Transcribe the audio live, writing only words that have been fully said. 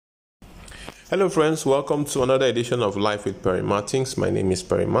Hello friends, welcome to another edition of Life with Perry Martins. My name is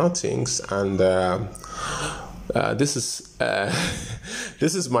Perry Martins, and this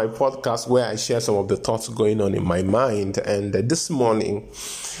is my podcast where I share some of the thoughts going on in my mind. And this morning,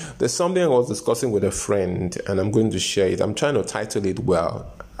 there's something I was discussing with a friend, and I'm going to share it. I'm trying to title it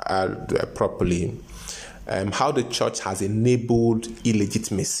properly. How the church has enabled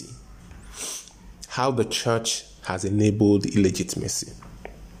illegitimacy. How the church has enabled illegitimacy.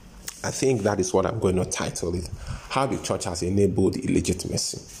 I think that is what I'm going to title it. How the church has enabled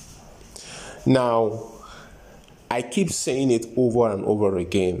illegitimacy. Now, I keep saying it over and over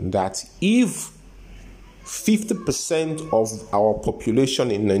again that if 50% of our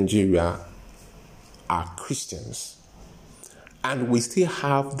population in Nigeria are Christians, and we still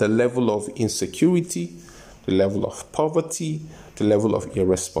have the level of insecurity, the level of poverty, the level of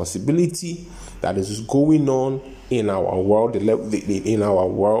irresponsibility that is going on in our world,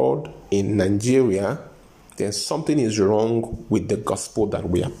 in Nigeria, then something is wrong with the gospel that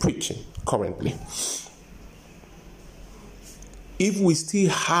we are preaching currently. If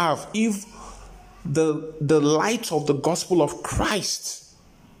the light of the gospel of Christ,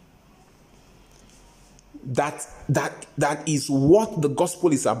 that is what the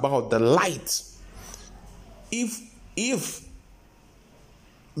gospel is about, the light. If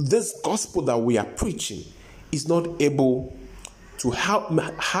this gospel that we are preaching is not able to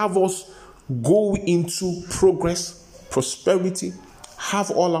have us go into progress, prosperity, have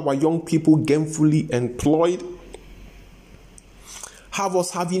all our young people gainfully employed, have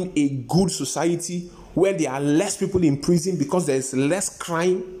us having a good society where there are less people in prison because there is less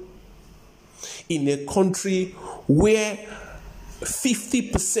crime, in a country where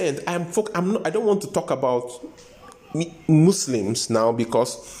 50%, I don't want to talk about Muslims now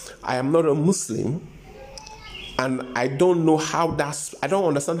because I am not a Muslim, and I don't know I don't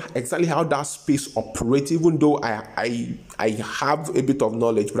understand exactly how that space operates, even though I have a bit of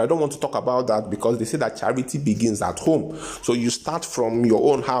knowledge, but I don't want to talk about that because they say that charity begins at home. So you start from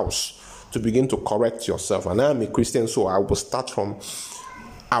your own house to begin to correct yourself. And I am a Christian, so I will start from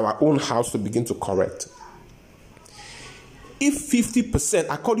our own house to begin to correct. If 50%,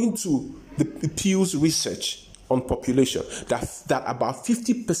 according to the Pew's research on population, that about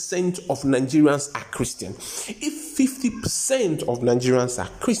 50% of Nigerians are Christian. If 50% of Nigerians are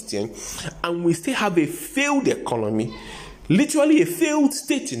Christian, and we still have a failed economy, literally a failed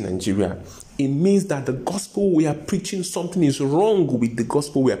state in Nigeria, it means that the gospel we are preaching, something is wrong with the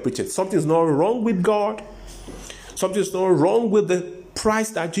gospel we are preaching. Something is not wrong with God. Something is not wrong with the price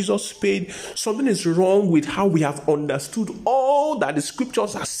that Jesus paid. Something is wrong with how we have understood all that the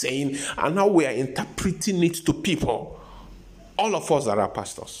scriptures are saying and how we are interpreting it to people. All of us that are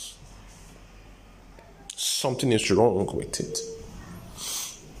pastors. Something is wrong with it.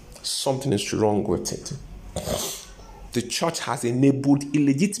 Something is wrong with it. The church has enabled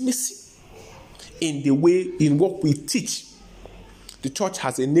illegitimacy in what we teach. The church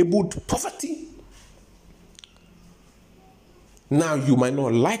has enabled poverty. Now, you might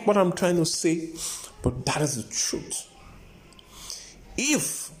not like what I'm trying to say, but that is the truth.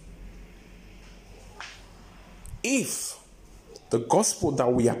 If the gospel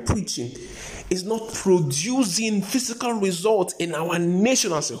that we are preaching is not producing physical results in our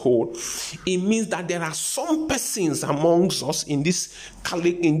nation as a whole, it means that there are some persons amongst us in this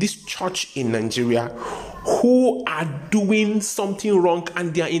church in Nigeria who are doing something wrong,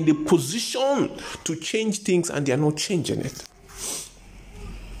 and they are in the position to change things and they are not changing it.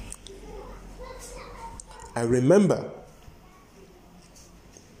 I remember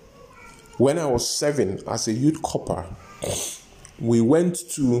when I was 7 as a youth corper, we went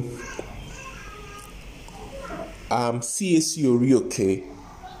to CAC Orioke,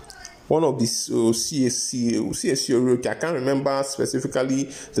 one of these CAC Orioke. I can't remember specifically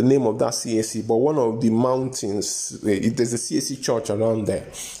the name of that CAC, but one of the mountains, there's a CAC church around there,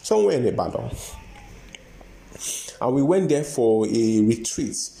 somewhere in Ibadan. And we went there for a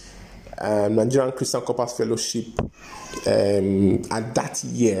retreat. Nigerian Christian Corpus Fellowship at that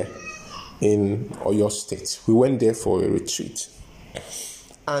year in Oyo State. We went there for a retreat.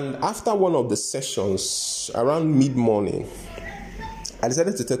 And after one of the sessions, around mid-morning, I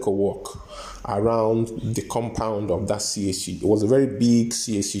decided to take a walk around the compound of that CAC. It was a very big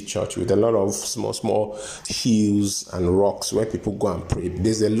CAC church with a lot of small hills and rocks where people go and pray.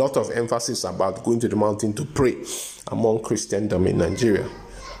 There's a lot of emphasis about going to the mountain to pray among Christendom in Nigeria.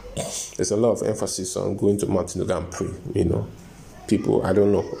 There's a lot of emphasis on going to the mountain to go and pray, People, I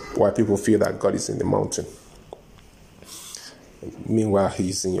don't know why people feel that God is in the mountain. Meanwhile, He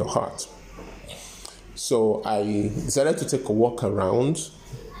is in your heart. So I decided to take a walk around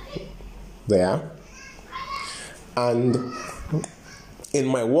there. And in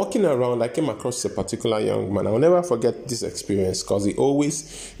my walking around, I came across a particular young man. I'll never forget this experience because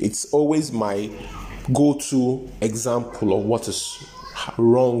it's always my go-to example of what is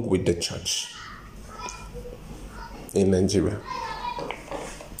wrong with the church in Nigeria.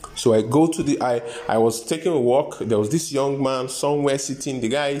 So I go to I was taking a walk. There was this young man somewhere sitting. The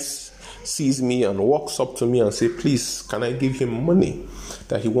guy sees me and walks up to me and says, please, can I give him money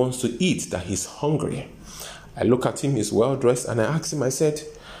that he wants to eat, that he's hungry? I look at him, he's well dressed, and I asked him, I said,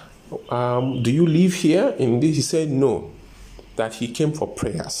 do you live here in this? He said no, that he came for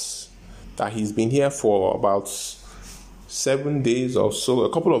prayers, that he's been here for about 7 days or so,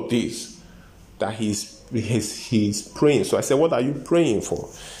 a couple of days, that he's praying. So I said, what are you praying for?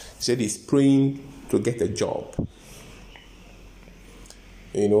 He said he's praying to get a job.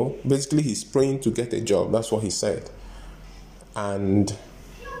 Basically he's praying to get a job. That's what he said. And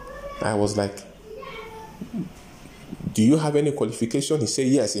I was like, do you have any qualification? He said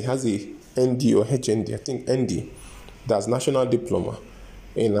yes, he has a ND or HND, I think ND. That's National Diploma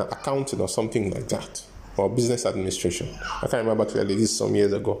in accounting or something like that, or business administration. I can't remember clearly, this is some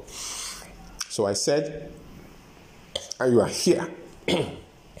years ago. So I said, and you are here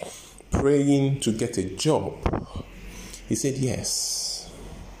praying to get a job? He said yes.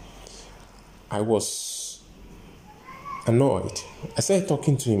 I was annoyed. I started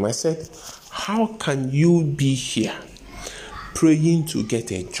talking to him. I said, how can you be here praying to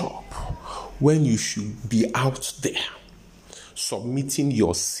get a job when you should be out there submitting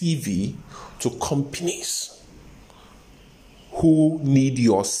your CV to companies who need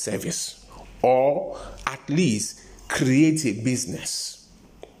your service, or at least create a business?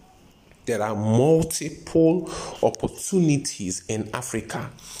 There are multiple opportunities in Africa,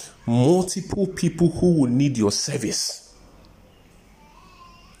 multiple people who will need your service.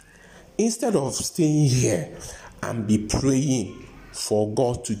 Instead of staying here and be praying for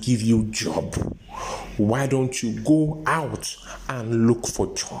God to give you a job, why don't you go out and look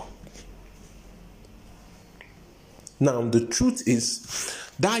for a job? Now, the truth is,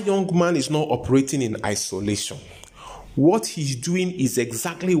 that young man is not operating in isolation. What he's doing is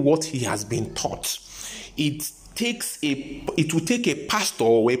exactly what he has been taught. It will take a pastor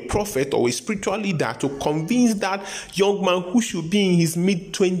or a prophet or a spiritual leader to convince that young man who should be in his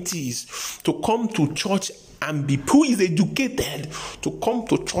mid-20s to come to church and who is educated, to come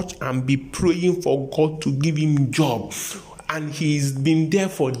to church and be praying for God to give him a job. And he's been there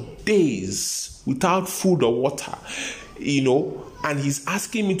for days without food or water, and he's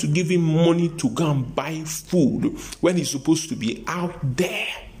asking me to give him money to go and buy food when he's supposed to be out there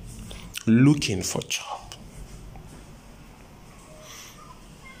looking for a job.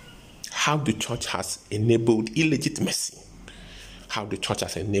 How the church has enabled illegitimacy, how the church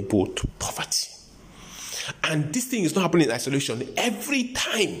has enabled poverty. And this thing is not happening in isolation. Every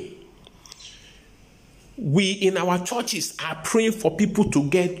time we in our churches are praying for people to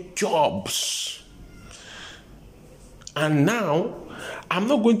get jobs. And now, I'm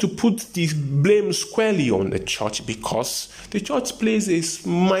not going to put the blame squarely on the church, because the church plays a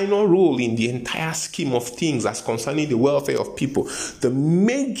minor role in the entire scheme of things as concerning the welfare of people. The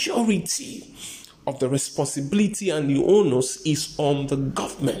majority of the responsibility and the onus is on the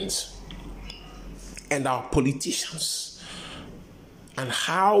government and our politicians, and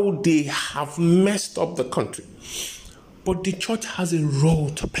how they have messed up the country. But the church has a role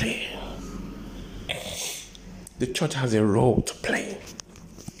to play. The church has a role to play.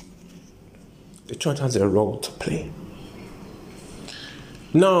 The church has a role to play.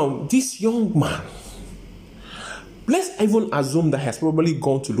 Now, this young man, let's even assume that he has probably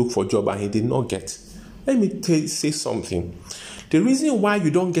gone to look for a job and he did not get. Let me say something. The reason why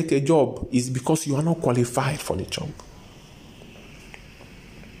you don't get a job is because you are not qualified for the job.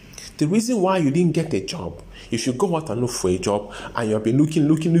 The reason why you didn't get a job, if you go out and look for a job and you have been looking,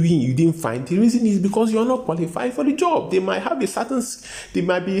 you didn't find, the reason is because you are not qualified for the job. They have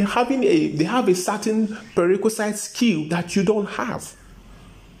a certain prerequisite skill that you don't have.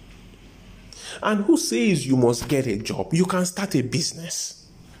 And who says you must get a job? You can start a business.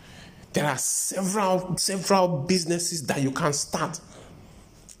 There are several businesses that you can start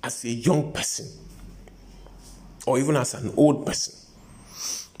as a young person or even as an old person.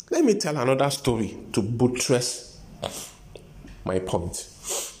 Let me tell another story to buttress my point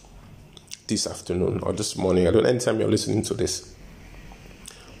this afternoon or this morning. I don't know, anytime you're listening to this.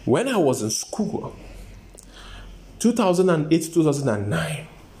 When I was in school, 2008, 2009,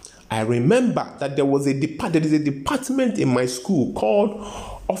 I remember that there is a department in my school called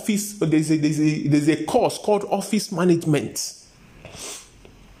office. There's a course called office management.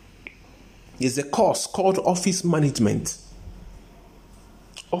 There's a course called office management.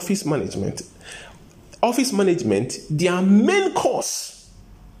 Office management. Office management, their main course,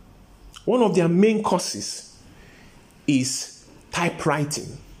 one of their main courses is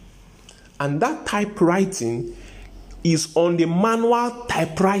typewriting. And that typewriting is on the manual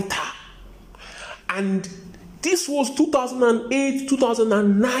typewriter. And this was 2008,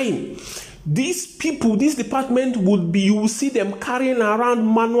 2009. These people, this department would be, you will see them carrying around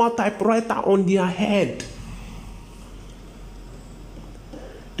manual typewriter on their head.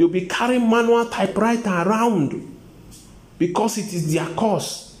 They'll be carrying manual typewriter around because it is their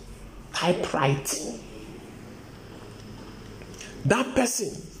course, typewriting. That person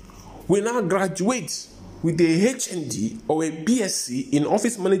will now graduate with a HND or a BSc in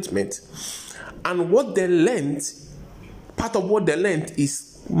office management. And what they learned, part of what they learned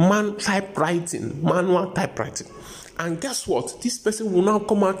is manual typewriting. And guess what? This person will now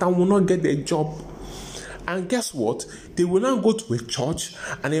come out and will not get a job. And guess what? They will now go to a church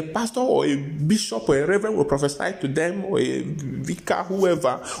and a pastor or a bishop or a reverend will prophesy to them, or a vicar,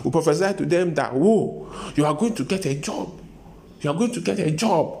 whoever, will prophesy to them that, whoa, you are going to get a job. You are going to get a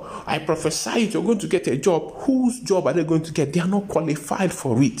job. I prophesy you're going to get a job. Whose job are they going to get? They are not qualified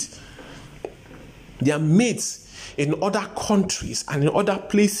for it. Their mates in other countries and in other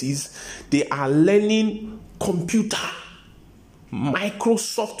places, they are learning computer,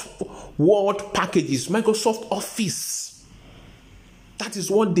 Microsoft Word packages, Microsoft Office. That is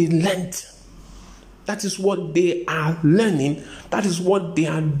what they learned. That is what they are learning. That is what they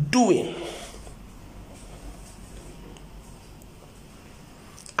are doing.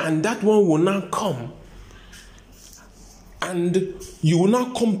 And that one will now come. And you will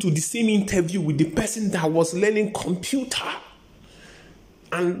now come to the same interview with the person that was learning computer.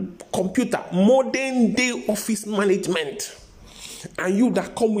 And computer, modern day office management. And you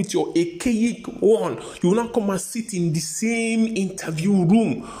that come with your archaic one, you will not come and sit in the same interview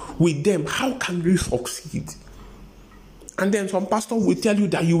room with them. How can you succeed? And then some pastor will tell you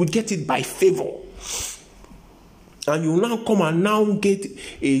that you will get it by favor. And you will now come and now get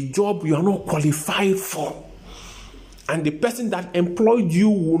a job you are not qualified for. And the person that employed you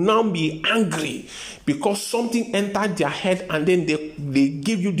will now be angry because something entered their head and then they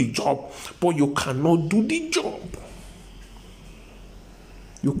give you the job, but you cannot do the job.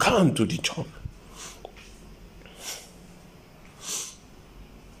 You can't do the job.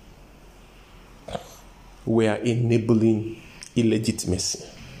 We are enabling illegitimacy.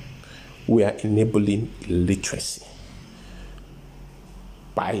 We are enabling illiteracy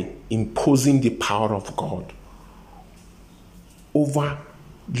by imposing the power of God over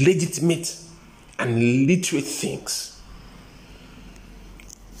legitimate and literate things.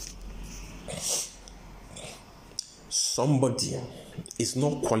 Somebody is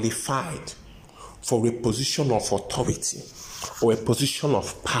not qualified for a position of authority or a position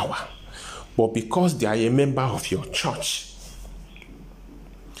of power, but because they are a member of your church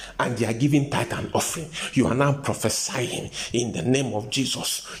and they are giving tithe and offering, you are now prophesying in the name of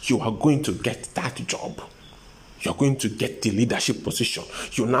Jesus, you are going to get that job. You're going to get the leadership position.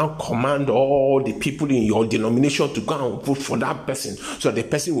 You now command all the people in your denomination to go and vote for that person, so the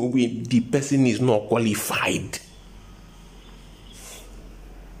person will win. The person is not qualified.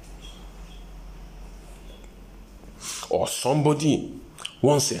 Or somebody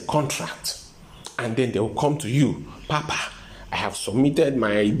wants a contract, and then they will come to you, Papa, I have submitted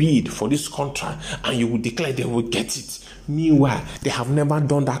my bid for this contract, and you will declare they will get it. Meanwhile, they have never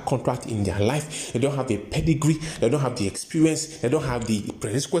done that contract in their life. They don't have a pedigree. They don't have the experience. They don't have the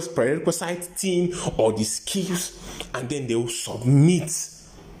prerequisite team or the skills. And then they will submit.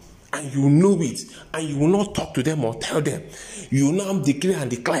 And you know it. And you will not talk to them or tell them. You will now declare and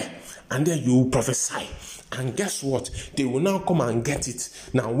declare. And then you will prophesy. And guess what? They will now come and get it.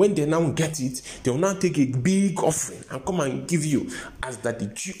 Now, when they now get it, they will now take a big offering and come and give you as that the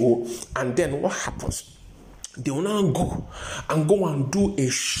GO. And then what happens? They will now go and do a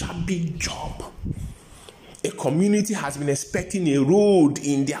shabby job. A community has been expecting a road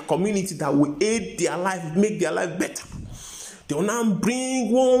in their community that will aid their life, make their life better. They will now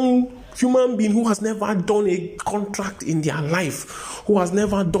bring one human being who has never done a contract in their life, who has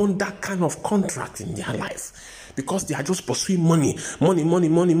never done that kind of contract in their life. Because they are just pursuing money.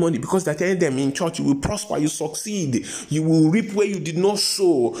 Because they're telling them in church, you will prosper, you succeed, you will reap where you did not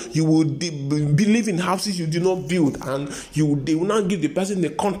sow, you will live in houses you did not build, and they will not give the person the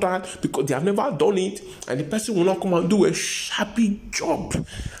contract because they have never done it, and the person will not come and do a shabby job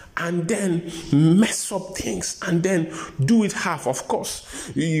and then mess up things and then do it half. Of course,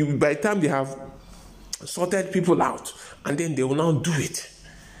 by the time they have sorted people out, and then they will now do it.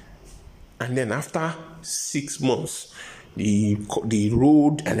 And then after 6 months, the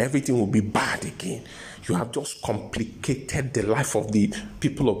road and everything will be bad again. You have just complicated the life of the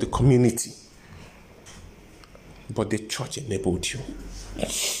people of the community. But the church enabled you.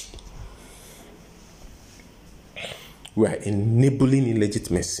 We are enabling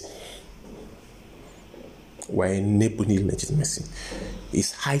illegitimacy. We are enabling illegitimacy.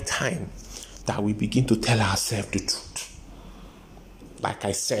 It's high time that we begin to tell ourselves the truth. Like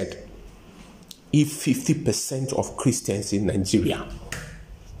I said, if 50% of Christians in Nigeria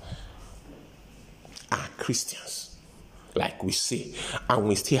are Christians, like we say, and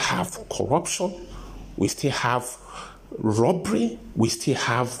we still have corruption, we still have robbery, we still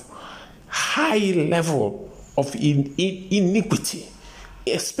have high level of iniquity,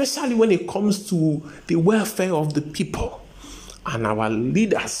 especially when it comes to the welfare of the people, and our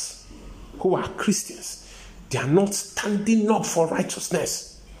leaders who are Christians, they are not standing up for righteousness.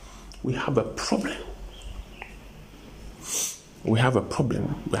 We have a problem. We have a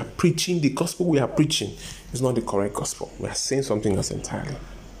problem. We are preaching the gospel we are preaching is not the correct gospel. We are saying something else entirely.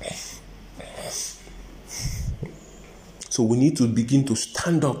 So we need to begin to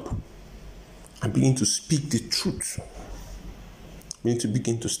stand up and begin to speak the truth. We need to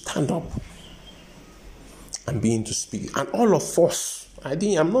begin to stand up and begin to speak. And all of us,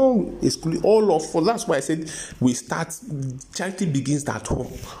 I'm not excluding all of us. That's why I said charity begins at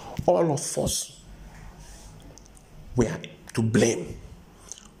home. All of us, we are to blame.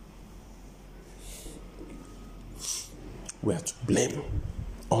 We are to blame.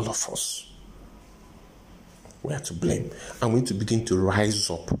 All of us. We are to blame. And we need to begin to rise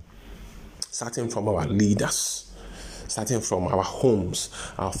up. Starting from our leaders. Starting from our homes,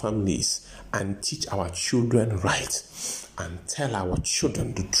 our families. And teach our children right. And tell our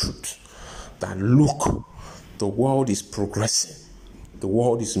children the truth. That look, the world is progressing. The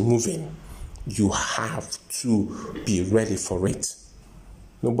world is moving. You have to be ready for it.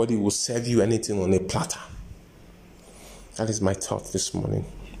 Nobody will serve you anything on a platter. That is my thought this morning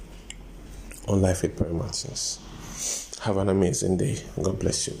on Life with Perry Martins. Have an amazing day. God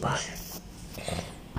bless you. Bye.